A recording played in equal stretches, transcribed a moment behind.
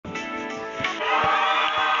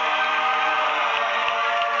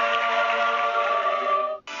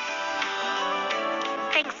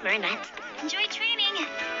Marinette. Enjoy training.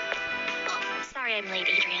 Oh, sorry I'm late,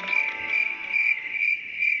 Adrian.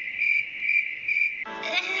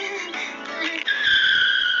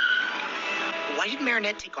 Why did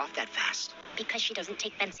Marinette take off that fast? Because she doesn't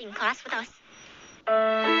take fencing class with us.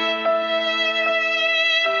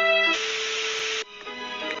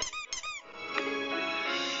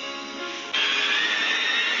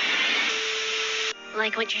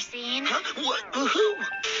 Like what you're seeing? Huh? What? Who?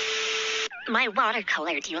 My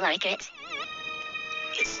watercolor. Do you like it?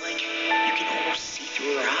 It's like you can almost see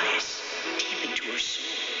through her eyes, deep into her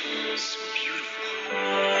soul. So beautiful.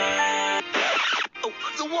 Oh,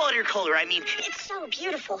 the watercolor, I mean. It's so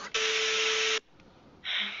beautiful.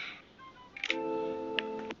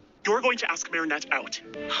 You're going to ask Marinette out.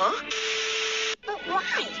 Huh? But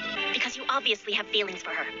why? Because you obviously have feelings for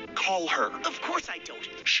her. Call her. Of course I don't.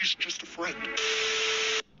 She's just a friend.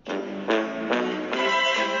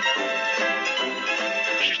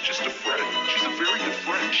 She's just a friend. She's a very good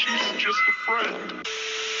friend. She's just a friend.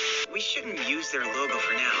 We shouldn't use their logo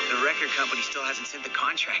for now. The record company still hasn't sent the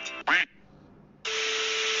contract. Yeah,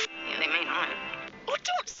 they may not. Oh,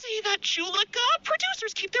 don't say that, Julika.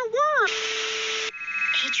 Producers keep their word.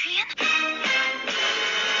 Adrian?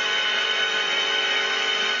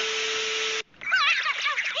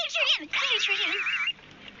 Adrian!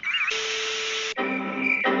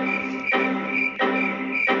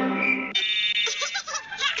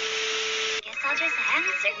 Guess I'll just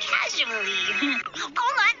answer casually.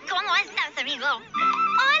 ¿Cómo estás, amigo?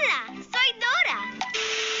 Hola, soy Dora.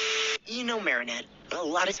 You know, Marinette, a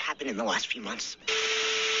lot has happened in the last few months.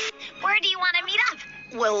 Where do you want to meet up?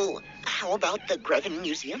 Well, how about the Grevin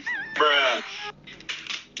Museum? Bruh.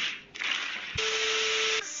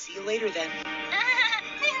 See you later, then.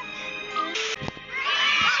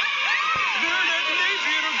 Marinette and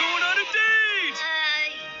Adrian are going on a date!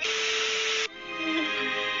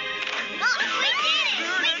 We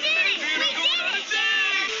did it!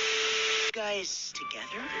 You guys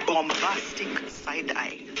together? Bombastic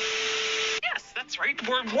side-eye. Yes, that's right.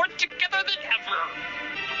 We're more together than ever.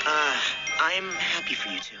 I'm happy for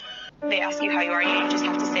you two. They ask you how you are, you just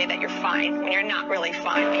have to say that you're fine when you're not really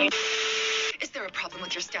fine. Is there a problem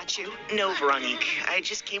with your statue? No, Veronique. I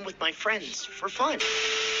just came with my friends for fun.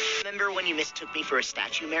 Remember when you mistook me for a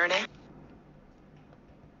statue, Marinette?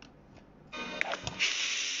 It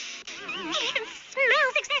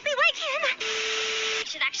smells exactly like him. We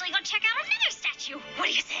should actually go check out another statue. What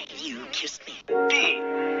do you say? You kissed me.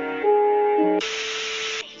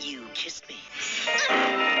 You kissed me.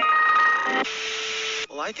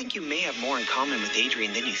 Well, I think you may have more in common with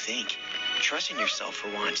Adrian than you think. Trust in yourself for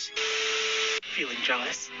once. Feeling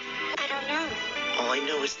jealous? I don't know. All I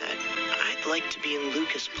know is that I'd like to be in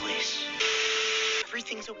Luca's place.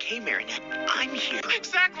 Everything's okay, Marinette. I'm here.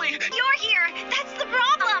 Exactly. You're here. That's the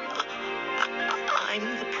problem.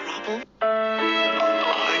 I'm the problem?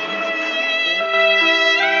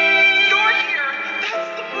 You're here. That's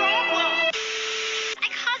the problem. I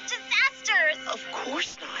caused disasters. Of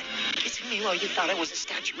course not. Kissing me while you thought I was a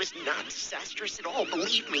statue is not disastrous at all,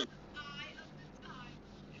 believe me.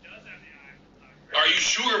 Are you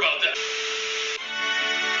sure about that?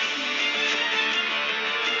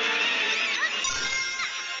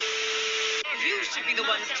 You should be the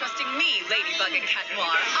ones trusting me, Ladybug and Cat Noir.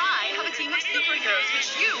 I have a team of superheroes,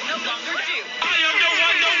 which you no longer do. I am the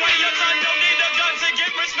one, the way your son don't need a gun to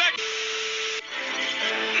get respect.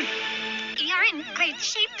 You're in great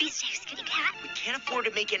shape these days, kitty cat. We can't afford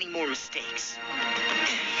to make any more mistakes.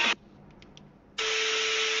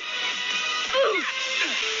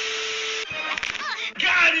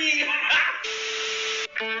 Got him!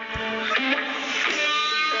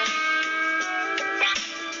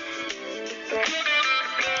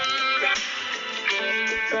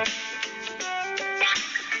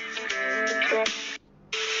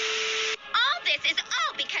 All this is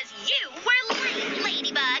all because you were late,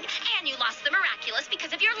 Ladybug, and you lost the miraculous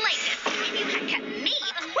because of your lateness. If you had kept me,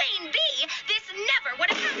 Queen Bee, this never would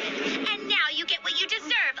have happened. And now you get what you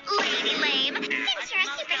deserve, Lady Lame. Since you're a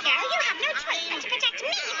superhero, you have no choice but to protect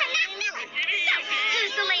me from that villain. So,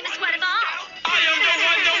 who's the lamest one of all? I am the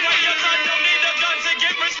one, the way your son don't need a gun to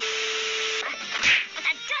get respect. But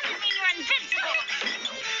that doesn't mean you're invincible.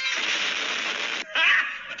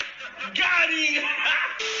 Got him!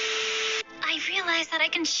 I realize that I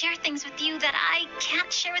can share things with you that I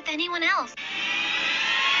can't share with anyone else.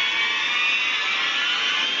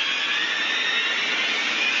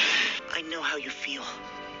 I know how you feel.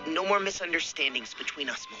 No more misunderstandings between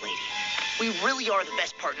us, milady. We really are the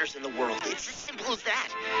best partners in the world. It's as simple as that.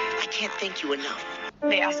 I can't thank you enough.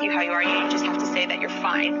 They ask you how you are, you just have to say that you're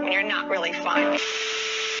fine when you're not really fine.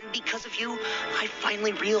 Because because of you, I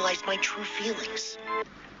finally realized my true feelings.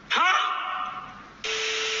 Huh?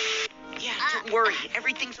 Yeah, don't worry.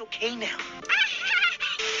 Everything's okay now.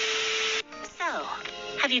 So,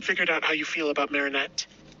 Have you figured out how you feel about Marinette?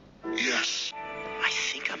 Yes. I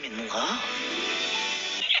think I'm in love.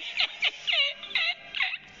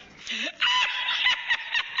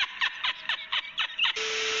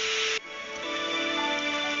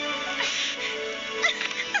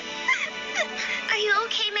 are you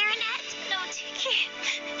okay, Marinette? No, Tiki.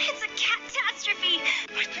 It's a catastrophe.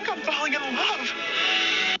 I think I'm falling in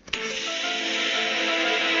love.